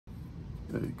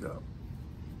There you go.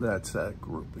 That's that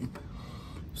grouping.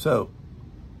 So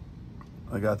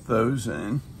I got those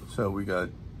in. So we got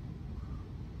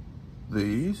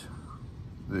these,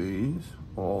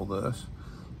 all this.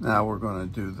 Now we're going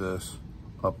to do this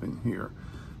up in here.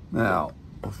 Now,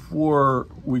 before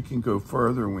we can go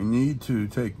further, we need to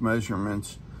take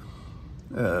measurements.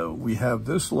 We have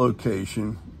this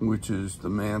location, which is the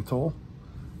mantle,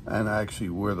 and actually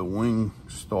where the wing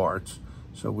starts.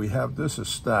 So we have this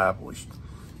established.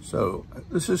 So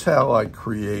this is how I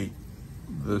create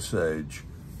this edge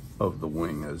of the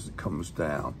wing as it comes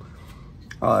down.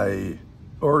 I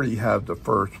already have the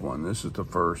first one. This is the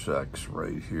first X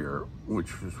right here,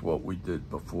 which is what we did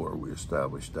before we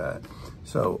established that.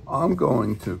 So I'm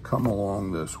going to come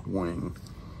along this wing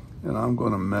and I'm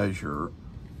going to measure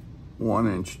 1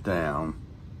 inch down,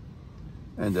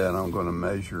 and then I'm going to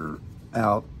measure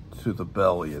out to the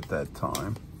belly at that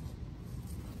time.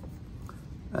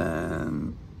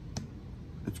 And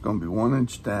it's going to be 1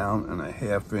 inch down and a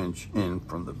 1/2 inch in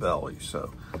from the belly.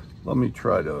 So let me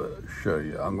try to show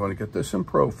you. I'm going to get this in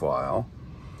profile.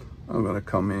 I'm going to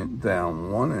come in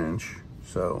down 1 inch.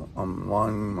 So I'm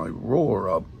lining my ruler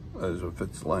up as if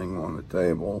it's laying on the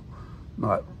table,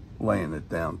 not laying it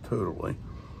down totally.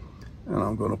 And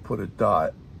I'm going to put a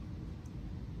dot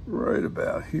right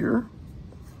about here.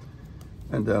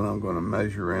 And then I'm going to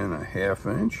measure in a 1/2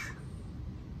 inch.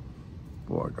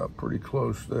 Boy, I got pretty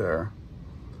close there.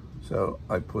 So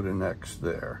I put an X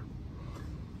there.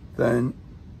 Then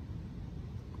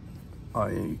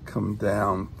I come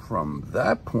down from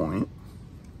that point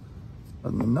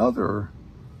another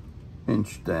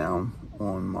inch down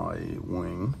on my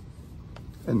wing.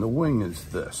 And the wing is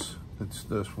this. It's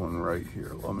this one right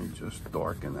here. Let me just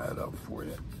darken that up for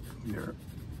you here.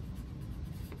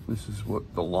 This is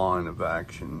what the line of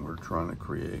action we're trying to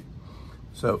create.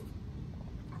 So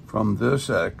from this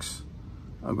X,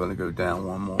 I'm going to go down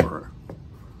one more,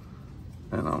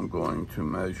 and I'm going to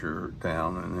measure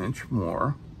down an inch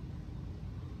more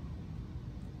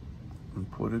and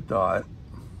put a dot.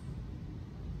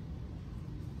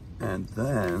 And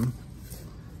then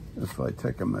if I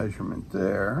take a measurement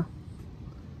there,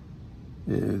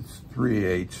 it's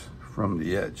 3/8 from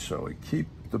the edge. So I keep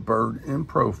the bird in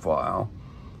profile.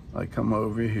 I come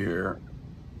over here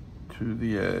to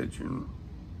the edge and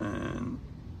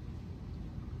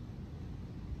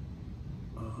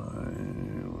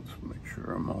let's make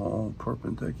sure I'm all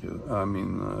perpendicular.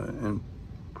 In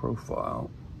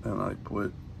profile, and I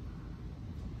put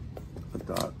a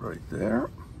dot right there.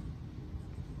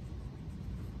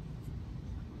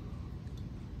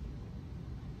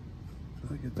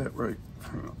 Did I get that right?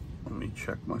 Hang on. Let me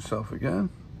check myself again.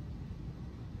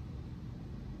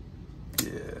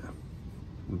 Yeah,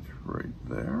 it's right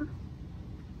there.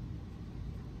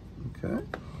 Okay,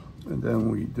 and then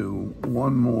we do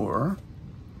one more,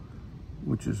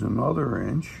 which is another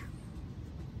inch.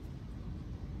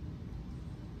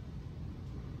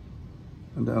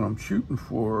 And then I'm shooting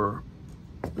for,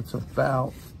 it's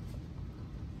about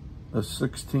a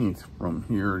 1/16 from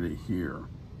here to here.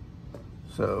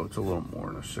 So it's a little more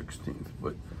than a 1/16,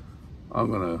 but I'm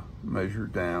gonna measure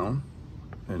down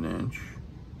an inch,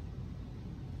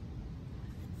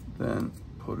 then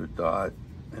put a dot,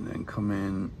 and then come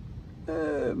in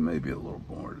maybe a little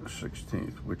more than a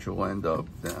 1/16, which will end up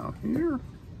down here.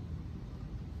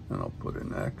 And I'll put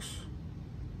an X.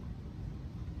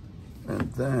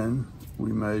 And then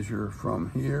we measure from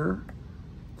here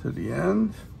to the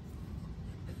end,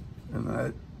 and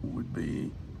that would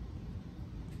be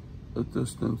a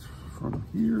distance from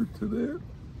here to there,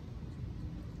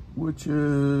 which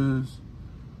is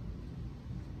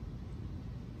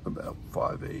about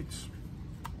 5/8.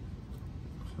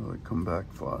 So I come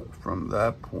back from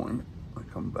that point, I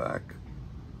come back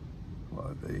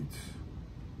 5/8,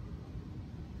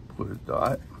 put a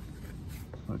dot.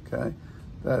 Okay,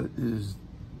 that is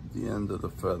the end of the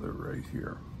feather right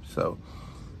here. So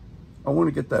I want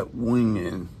to get that wing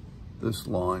in this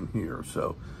line here.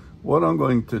 So what I'm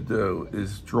going to do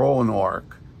is draw an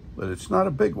arc, but it's not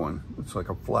a big one. It's like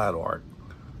a flat arc.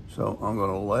 So I'm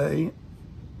going to lay,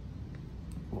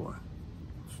 boy,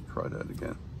 let's try that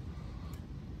again.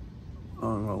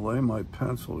 I'm going to lay my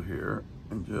pencil here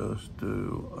and just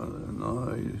do a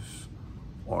nice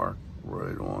arc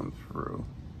right on through,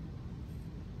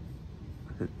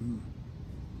 hitting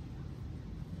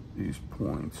these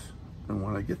points. And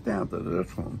when I get down to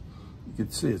this one, you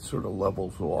can see it sort of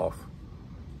levels off.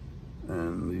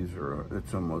 And these are,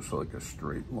 it's almost like a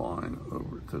straight line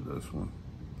over to this one.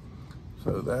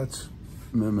 So that's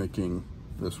mimicking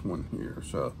this one here.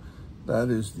 So that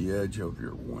is the edge of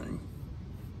your wing.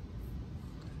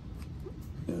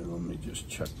 Yeah, let me just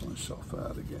check myself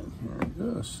out again here.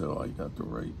 Yeah, so I got the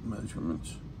right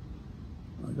measurements.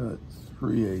 I got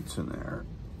 3/8 in there.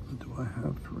 Do I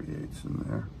have 3/8 in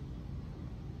there?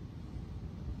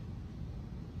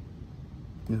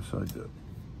 Yes, I do.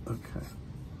 Okay.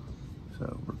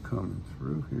 So we're coming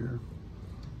through here.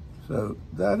 So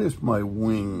that is my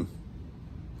wing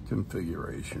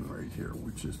configuration right here,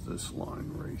 which is this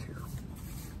line right here.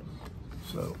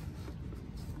 So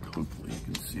hopefully you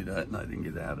can see that, and I didn't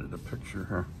get out of the picture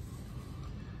here.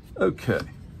 Okay,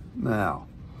 now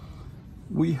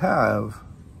we have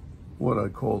what I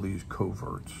call these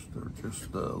coverts. They're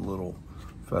just little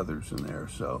feathers in there.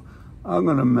 So I'm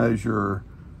going to measure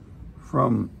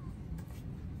from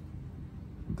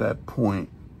that point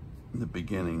in the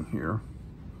beginning here,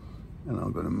 and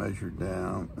I'm going to measure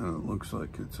down, and it looks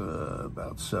like it's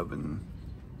about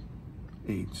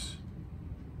 7/8.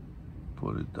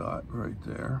 Put a dot right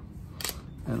there,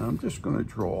 and I'm just going to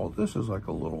draw. This is like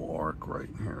a little arc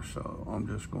right here, so I'm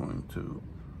just going to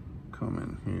come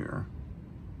in here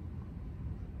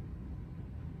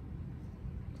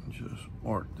and just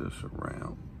arc this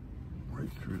around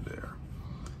right through there.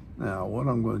 Now what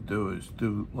I'm going to do is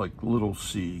do like little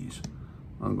C's.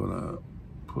 I'm going to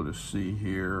put a C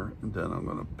here, and then I'm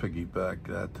going to piggyback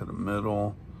that to the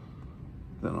middle.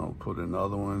 Then I'll put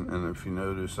another one, and if you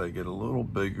notice, I get a little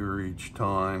bigger each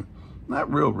time.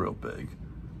 Not real big.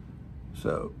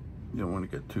 So you don't want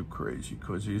to get too crazy,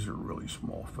 because these are really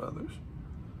small feathers.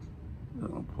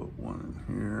 Then I'll put one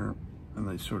in here, and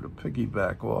they sort of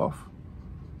piggyback off.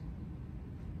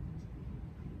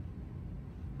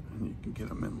 And you can get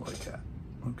them in like that,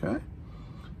 okay?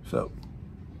 So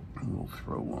we'll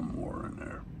throw one more in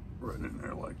there, right in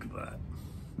there like that.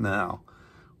 Now,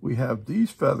 we have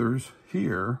these feathers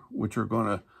here, which are going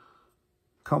to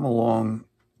come along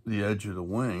the edge of the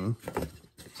wing.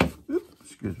 Oops,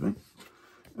 excuse me.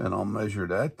 And I'll measure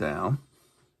that down.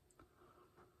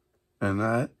 And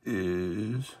that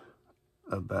is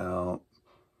about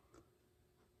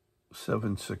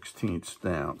 7/16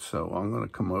 down. So I'm going to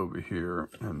come over here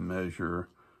and measure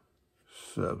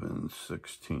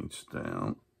 7/16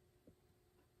 down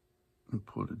and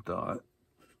put a dot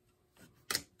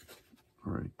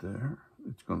right there.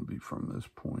 It's going to be from this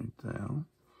point down.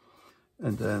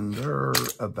 And then they're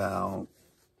about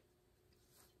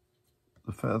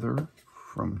the feather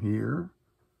from here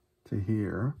to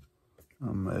here.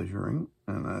 I'm measuring,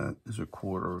 and that is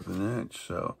 1/4 inch.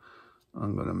 So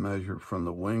I'm going to measure from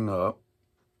the wing up,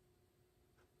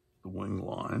 the wing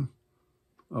line,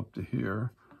 up to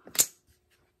here.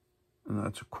 And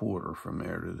that's 1/4 from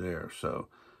there to there. So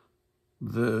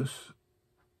this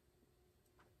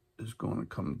is going to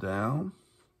come down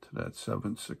to that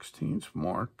 7/16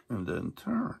 mark and then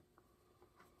turn.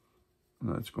 And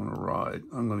that's going to ride.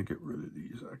 I'm going to get rid of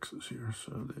these X's here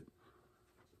so that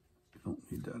you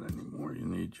don't need that anymore. You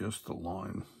need just the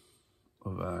line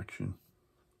of action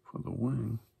for the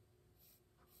wing.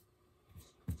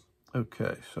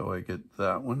 Okay, so I get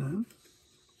that one in.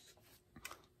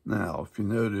 Now, if you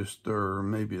notice, they're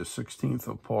maybe a 1/16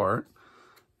 apart,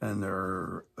 and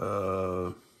they're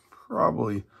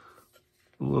probably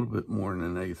a little bit more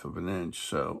than 1/8 of an inch.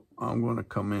 So I'm going to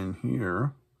come in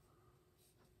here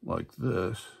like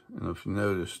this, and if you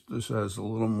notice, this has a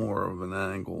little more of an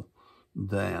angle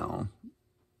down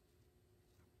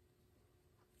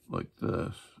like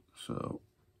this. So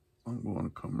I'm going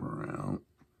to come around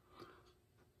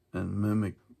and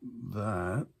mimic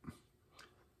that,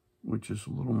 which is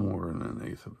a little more than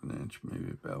 1/8 of an inch,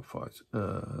 maybe about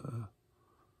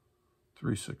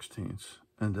 3/16.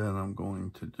 And then I'm going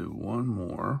to do one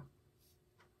more,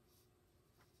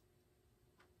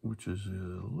 which is a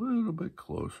little bit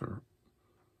closer,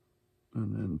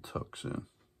 and then tucks in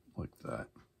like that.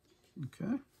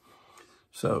 Okay,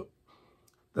 so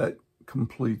that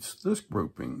completes this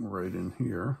grouping right in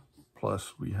here.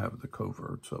 Plus we have the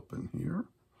coverts up in here.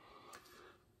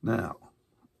 Now,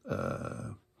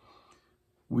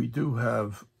 we do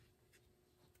have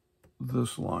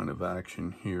this line of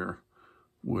action here,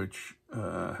 which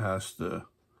has to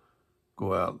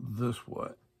go out this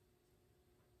way.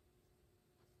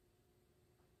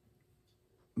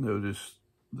 Notice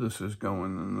this is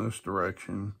going in this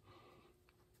direction,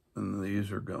 and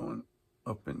these are going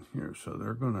up in here. So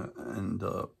they're going to end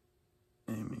up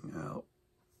aiming out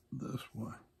this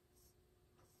way.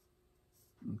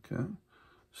 Okay,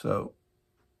 so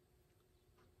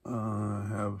I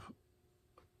have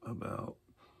about,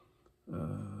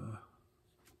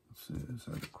 let's see, is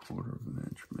that 1/4 of an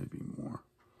inch, maybe more?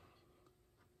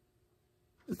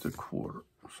 It's 1/4,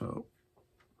 so,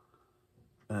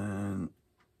 and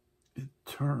it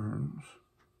turns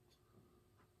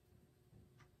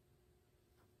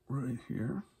right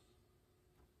here.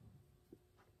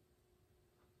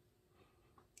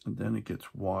 And then it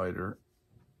gets wider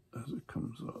as it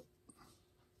comes up.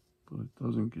 But it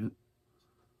doesn't get,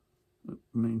 it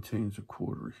maintains a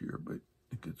quarter here, but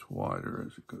it gets wider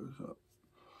as it goes up.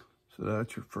 So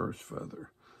that's your first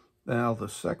feather. Now the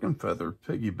second feather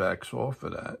piggybacks off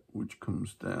of that, which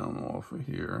comes down off of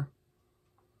here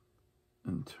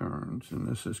and turns. And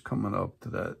this is coming up to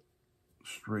that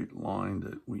straight line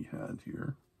that we had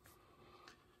here.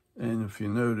 And if you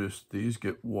notice, these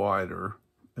get wider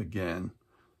again,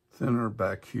 thinner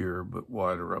back here, but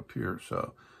wider up here.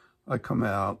 So I come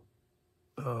out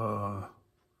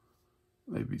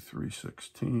maybe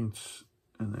 3/16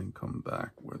 and then come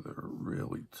back where they're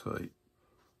really tight,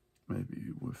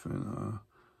 maybe within a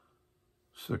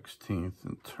 1/16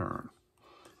 and turn.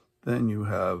 Then you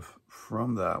have,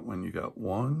 from that one, you got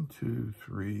 1, 2,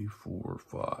 3, 4,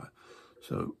 5.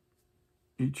 So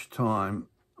each time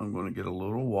I'm going to get a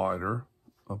little wider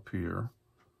up here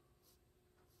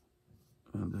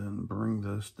and then bring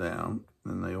this down,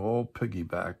 and they all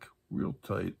piggyback real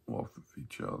tight off of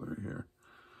each other here.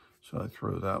 So I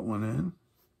throw that one in.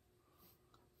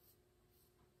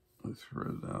 I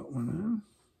throw that one in.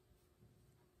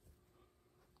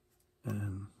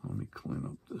 And let me clean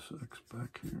up this X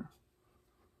back here.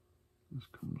 This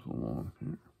comes along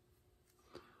here.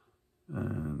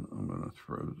 And I'm going to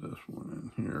throw this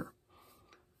one in here.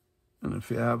 And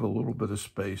if you have a little bit of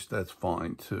space, that's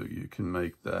fine too. You can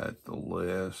make that the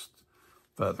last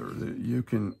feather. You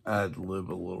can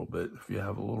ad-lib a little bit. If you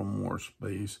have a little more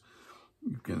space,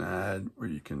 you can add or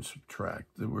you can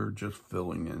subtract. We're just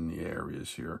filling in the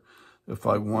areas here. If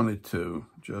I wanted to,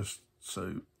 just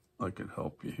so I could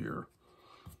help you here,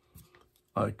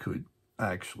 I could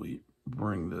actually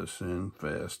bring this in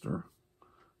faster,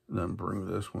 and then bring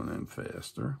this one in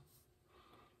faster,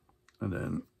 and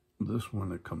then this one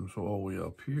that comes all the way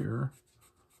up here,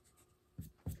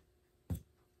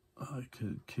 I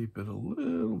could keep it a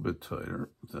little bit tighter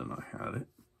than I had it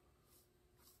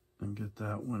and get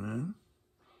that one in.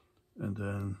 And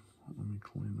then let me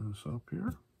clean this up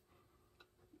here.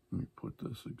 Let me put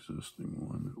this existing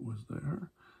one that was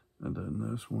there, and then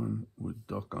this one would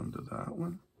duck under that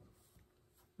one,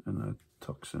 and that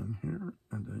tucks in here,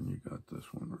 and then you got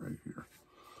this one right here.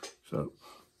 So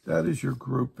that is your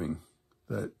grouping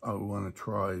that I want to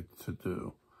try to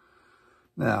do.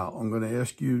 Now I'm going to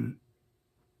ask you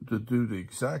to do the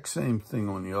exact same thing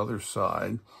on the other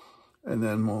side, and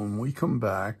then when we come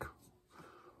back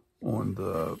on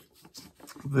the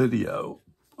video,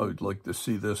 I would like to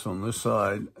see this on this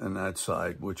side and that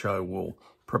side, which I will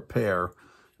prepare.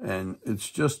 And it's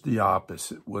just the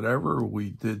opposite. Whatever we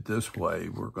did this way,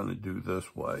 we're going to do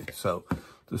this way. So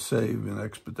to save and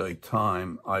expedite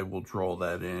time, I will draw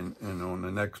that in. And on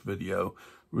the next video,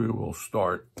 we will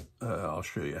start. I'll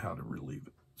show you how to relieve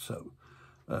it. So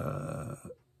I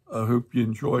hope you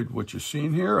enjoyed what you've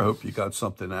seen here. I hope you got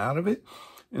something out of it.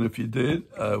 And if you did,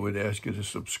 I would ask you to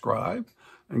subscribe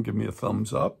and give me a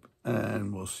thumbs up.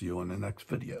 And we'll see you in the next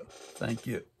video. Thank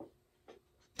you.